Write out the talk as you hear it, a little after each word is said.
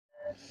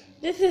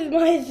This is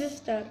my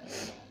sister.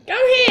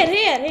 Come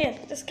here.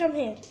 Just come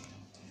here.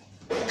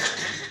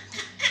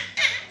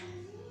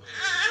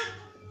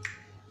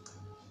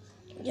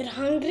 You're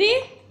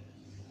hungry?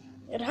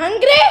 You're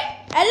hungry?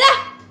 Allah!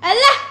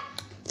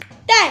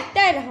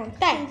 Tay, Rahon,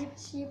 tay.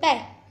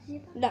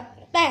 No,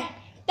 tay.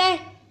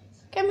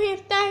 Come here,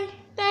 tay.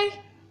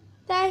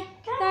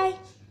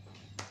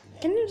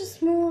 Can you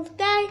just move,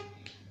 tay?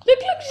 Look,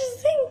 she's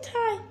saying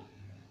tay.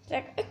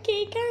 Like,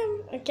 okay,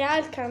 come. Okay,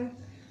 I'll come.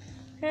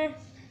 Huh?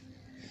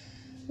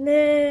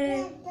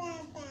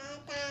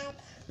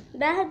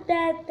 Dad.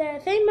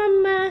 Say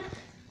mama.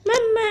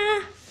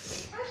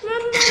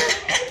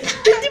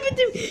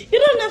 You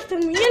run after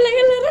me. Yalla,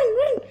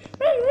 run.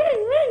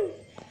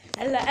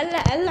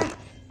 Allah.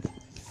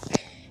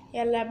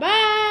 Yalla,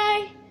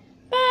 bye.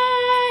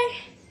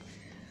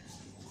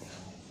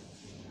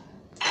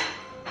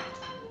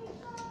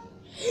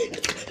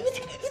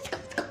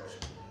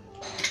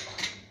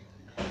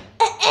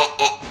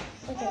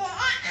 Okay,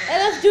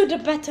 let's do the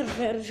better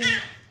version.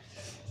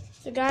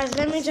 So guys,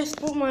 let me just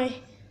put my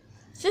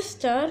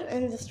sister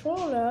in the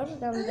stroller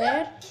down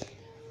there,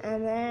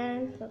 and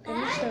then we're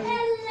gonna show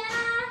you.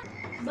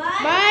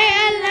 Bye,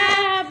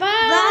 Ella.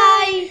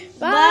 Bye.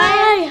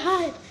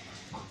 Hi.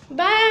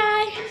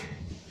 Bye.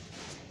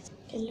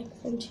 Okay, look,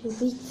 when she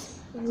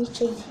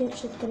reaches here,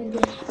 she's gonna be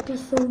happy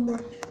so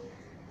much.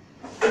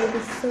 She's gonna be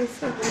so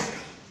happy.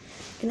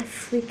 She's gonna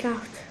freak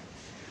out.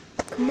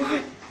 Come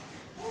on.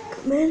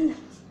 Come in.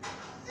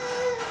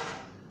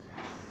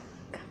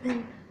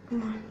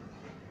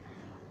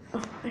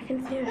 Oh, I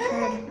can see her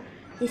shadow.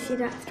 You see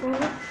that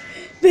stroller?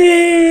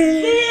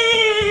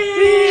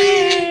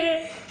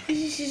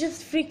 She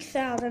just freaks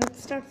out and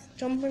starts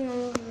jumping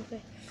all over the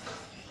place.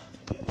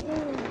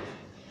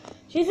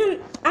 She's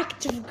an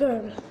active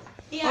girl.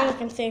 Yeah. All I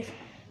can say.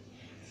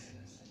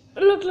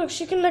 Look,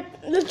 she can like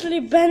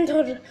literally bend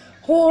her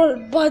whole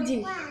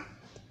body.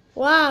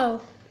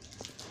 Wow.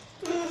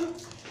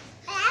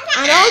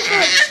 And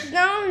also,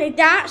 not only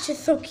that, she's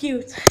so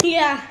cute.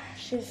 Yeah.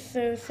 She's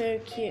so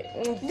cute.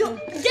 And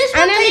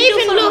then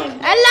even look,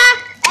 Ella!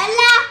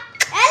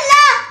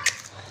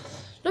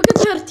 Look at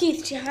her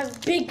teeth. She has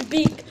big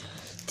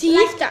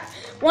teeth that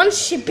once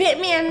she bit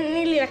me and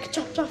nearly like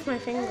chopped off my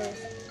fingers.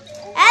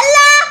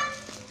 Ella!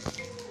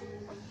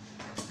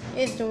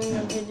 He's doing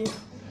a video.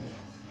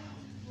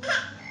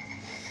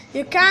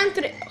 You can't.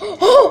 How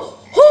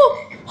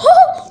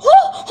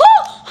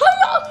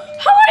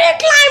are you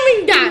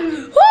climbing that?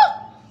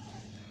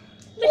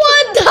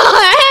 What the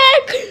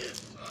heck?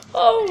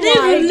 Oh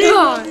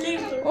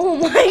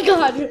my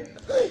god.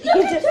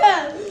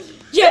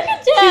 He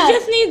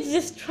just needs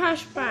this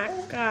trash bag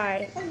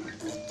guy.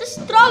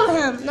 Just throw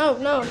him. No,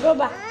 go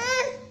back.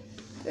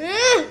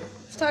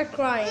 Start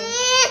crying.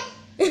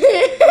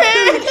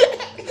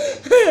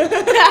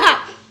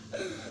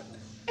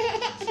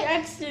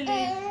 Actually.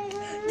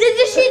 Did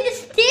you see the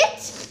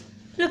stitch?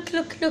 Look.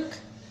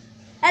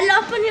 Ella,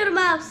 open your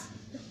mouth.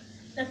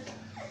 Look.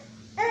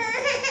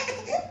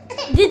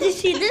 Did you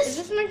see this? It's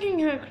just making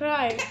her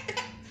cry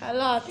a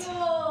lot.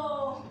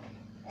 Oh.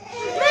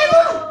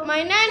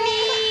 My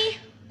nanny.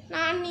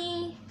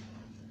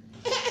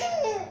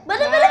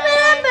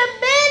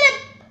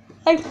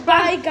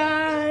 Bye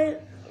guys.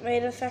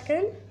 Wait a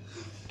second.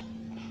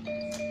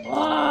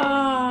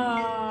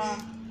 Wow.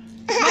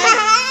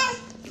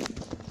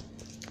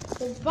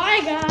 So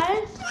bye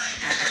guys.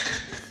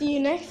 See you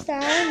next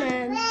time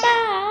and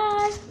bye.